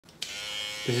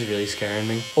This is really scaring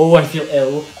me. Oh, I feel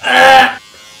ill. Ah!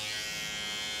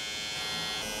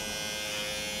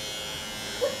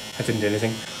 I didn't do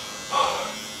anything.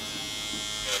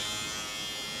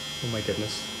 Oh my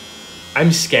goodness.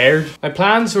 I'm scared. My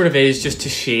plan sort of is just to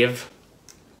shave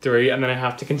through and then I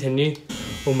have to continue.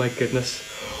 Oh my goodness.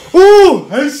 Oh,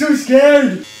 I'm so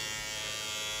scared.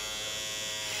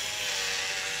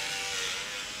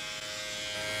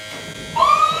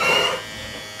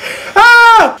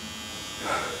 Ah!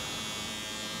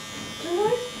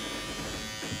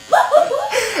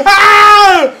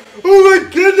 Ah! Oh my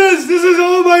goodness, this is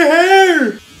all my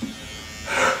hair.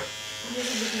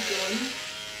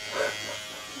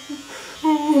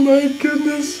 Oh my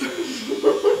goodness.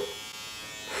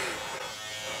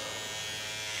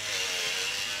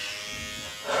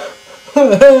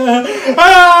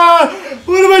 Ah!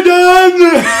 What have I done?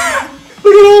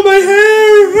 Look at all my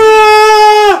hair.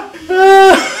 Ah!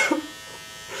 Ah!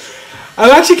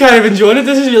 I'm actually kind of enjoying it.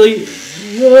 This is really...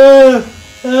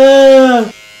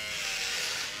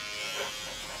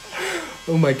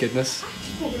 Oh my goodness.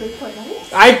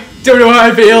 I don't know how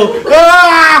I feel.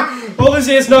 Ah!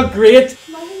 Obviously it's not great.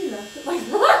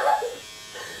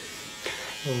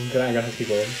 Oh, I'm gonna have to keep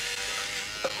going.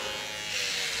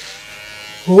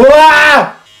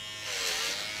 Wow!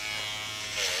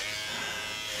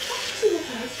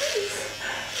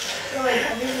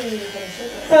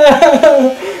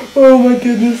 Oh my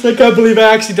goodness, I can't believe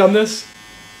I actually done this.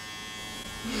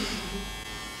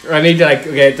 I need to like,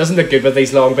 okay, it doesn't look good with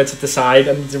these long bits at the side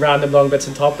and the random long bits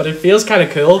on top, but it feels kind of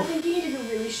cool. I think you need to go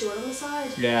really short on the side.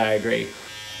 Yeah, I agree.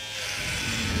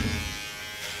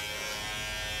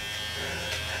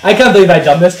 I can't believe I've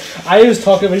done this. I was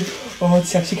talking about, oh,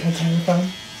 it's actually kind of terrifying.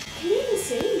 Can you even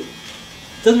see?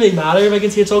 Doesn't really matter if I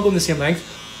can see, it's all going the same length.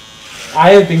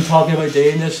 I have been talking about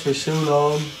doing this for so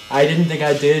long. I didn't think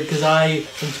I'd do it because I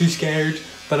am too scared,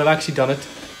 but I've actually done it.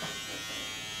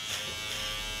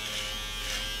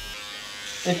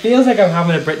 It feels like I'm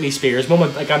having a Britney Spears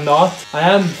moment, like I'm not. I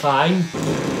am fine.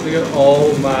 Look at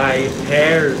all my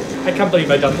hair. I can't believe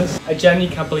I've done this. I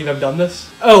genuinely can't believe I've done this.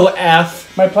 Oh,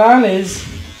 F. My plan is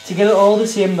to get it all the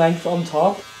same length on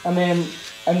top, and then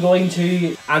I'm going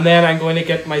to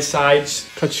get my sides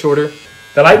cut shorter.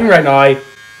 The lighting right now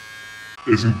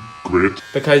isn't great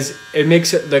because it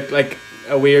makes it look like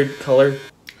a weird colour.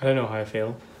 I don't know how I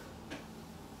feel.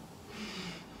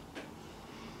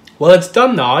 Well, it's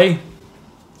done now.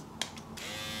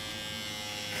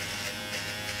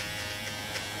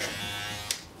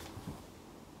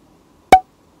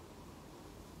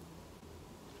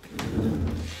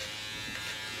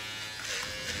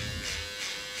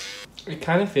 It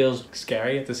kind of feels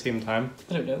scary at the same time.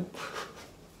 I don't know.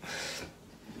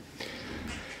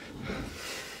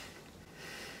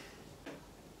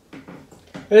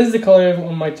 This is the colour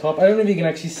on my top. I don't know if you can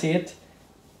actually see it,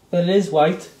 but it is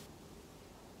white.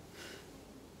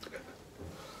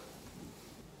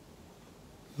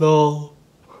 Lol.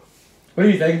 What do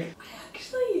you think? I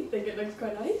actually think it looks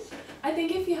quite nice. I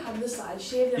think if you have the side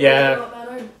shave, Yeah. would look a lot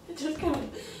better. It just kind of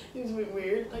seems a bit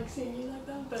weird, like seeing you like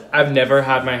that. But I've never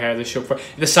had my hair this short before.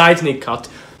 The sides need cut.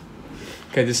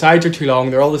 Okay, the sides are too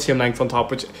long. They're all the same length on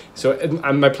top,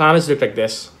 and my plan is to look like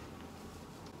this.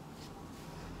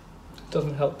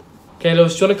 Doesn't help. Okay,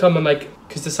 Lois, do you want to come and like,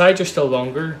 because the sides are still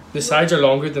longer. The sides are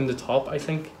longer than the top, I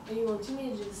think. Are you wanting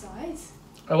me to do the sides?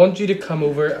 I want you to come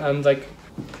over and like.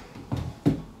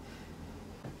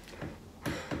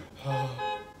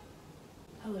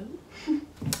 Hello?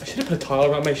 I should have put a towel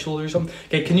around my shoulder or something.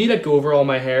 Okay, can you like go over all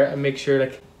my hair and make sure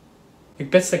like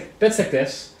bits like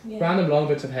this, Yeah. random long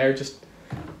bits of hair just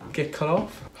get cut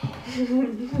off.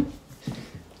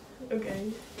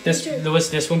 Okay. Lewis,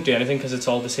 this won't do anything because it's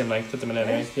all the same length at the minute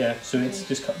anyway. Yeah, so Okay. it's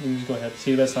just cut. You just go ahead.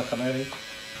 See that it's not cutting anything.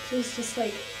 So it's just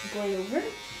like going over?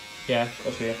 Yeah,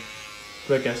 I'll show you.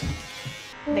 Good guess.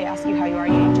 They ask you how you are,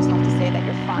 you just have to say that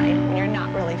you're fine when you're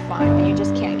not really fine, but you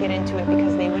just can't get into it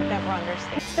because they would never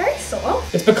understand. It's very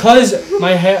soft. It's because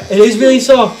my hair, it is really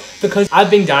soft because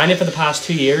I've been dyeing it for the past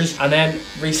 2 years and then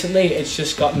recently it's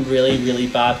just gotten really, really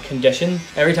bad condition.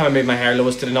 Every time I move my hair,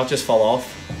 Lois, did it not just fall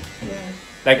off? Yeah.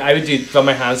 Like I would rub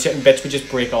my hands shit and bits would just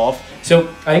break off. So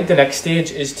I think the next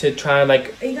stage is to try and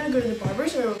like... Are you gonna go to the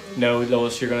barbers or? No,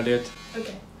 Lois, you're gonna do it.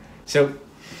 Okay. So...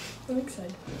 I'm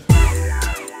excited.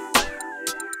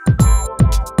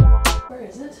 Where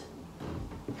is it?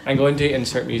 I'm going to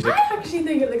insert music. I actually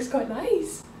think it looks quite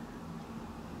nice.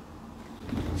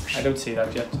 I don't see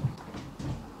that yet.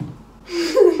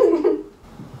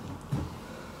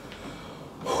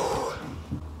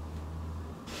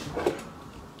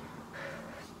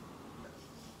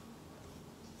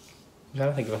 I'm trying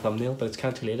to think of a thumbnail, but it's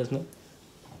kind of too late, isn't it?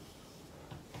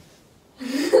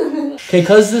 Okay,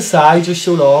 because the sides are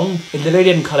so long, it literally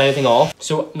didn't cut anything off.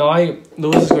 So now,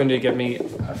 Lois is going to give me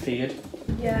a fade.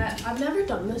 Yeah, I've never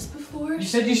done this before. You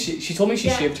said she told me she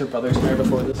Yeah. shaved her brother's hair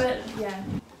before this. But yeah,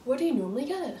 where do you normally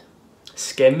get it?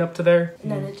 Skin up to there.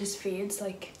 And then it just fades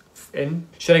like. In.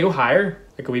 Should I go higher?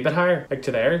 Like a wee bit higher? Like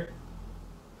to there?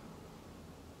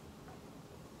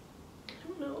 I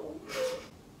don't know.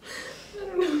 I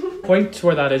don't know. Point to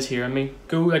where that is here on me.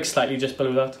 Go like slightly just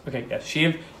below that. Okay, yeah.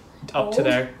 Shave up to Hold?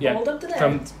 there. Yeah. Hold up to there.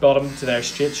 From bottom to there.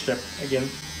 Straight strip again.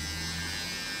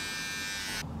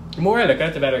 The more I look at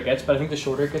it, the better it gets, but I think the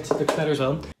shorter it gets, it looks better as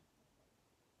well.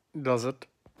 Does it?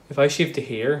 If I shave to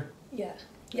here. Yeah.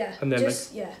 Yeah. And then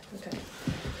just yeah. Okay.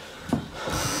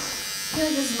 Yeah,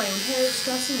 this is my own hair. It's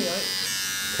stressing me out.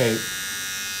 Okay.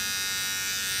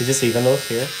 You just even those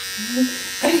here.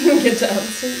 I didn't even get to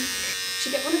answer.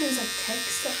 Should get one of those like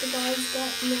ticks that the guys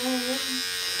get in their hair.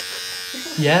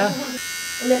 Yeah.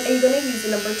 And then are you gonna use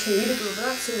the number 2 to go over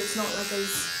that so it's not like as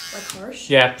like harsh?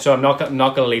 Yeah, so I'm not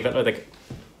gonna leave it like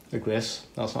this.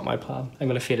 That's not my plan. I'm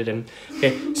gonna fade it in.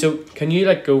 Okay, so can you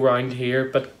like go round here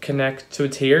but connect, so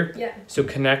it's here? Yeah. So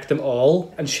connect them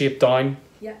all and shape down.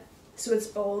 Yeah. So it's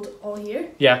bald all here?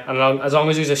 Yeah, and as long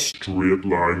as there's a Straight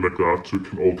line like that so it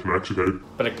can all connect, okay?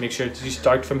 but like make sure you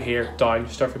start from here down,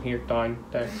 start from here down,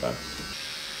 there, down.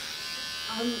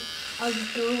 I'll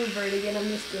go over it again. I'm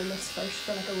just doing this first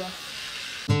for like a rough.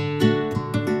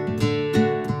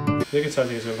 I think it sounds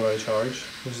like it's going out of charge.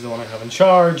 This is the one I haven't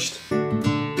charged.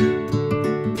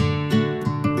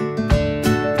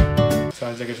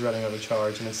 Sounds like it's running out of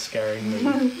charge and it's scaring me.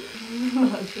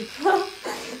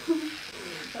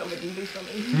 That wouldn't be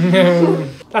funny.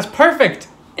 That's perfect!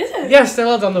 Is it? Yes, they're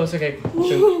all done those, okay.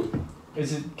 So,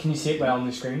 can you see it well on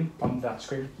the screen? On that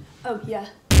screen? Oh yeah.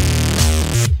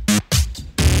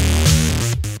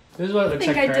 This is what it I looks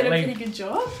think like I did a currently. pretty good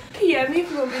job. PM me if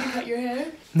you want me to cut your hair.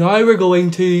 Now we're going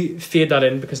to fade that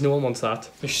in because no one wants that.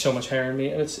 There's so much hair on me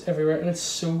and it's everywhere and it's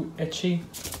so itchy.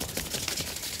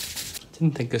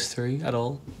 Didn't think this through at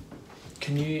all.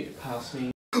 Can you pass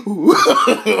me? No.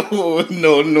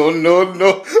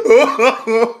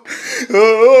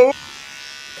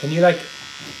 Can you like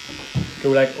go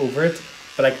like over it,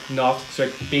 but like not, so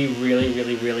like be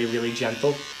really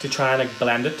gentle to try and like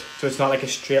blend it so it's not like a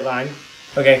straight line.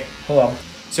 Okay, hold on.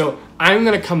 So I'm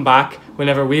gonna come back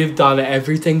whenever we've done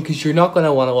everything because you're not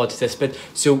gonna want to watch this bit.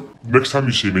 So Next time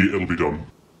you see me, it'll be done.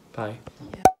 bye.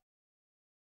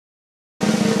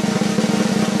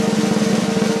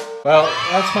 Well,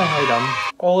 that's my hair done.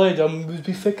 All I done was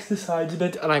we fixed the sides a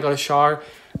bit and I got a shower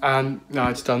and now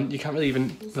it's done. You can't really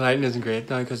even, the lighting isn't great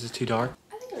now because it's too dark.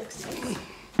 I think it looks nice.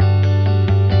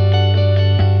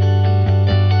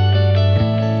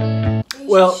 You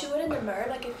Well- should show it in the mirror,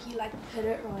 like if you like put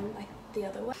it around like the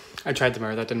other way. I tried the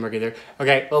mirror, that didn't work either.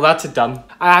 Okay, well that's it done.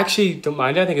 I actually don't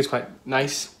mind it, I think it's quite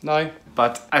nice now.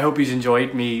 But I hope you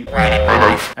enjoyed me.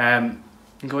 I'm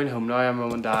going home now, I'm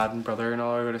mum and dad and brother and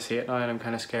all are going to see it now and I'm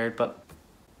kind of scared. But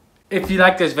if you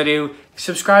like this video,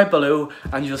 subscribe below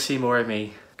and you'll see more of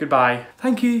me. Goodbye.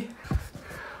 Thank you.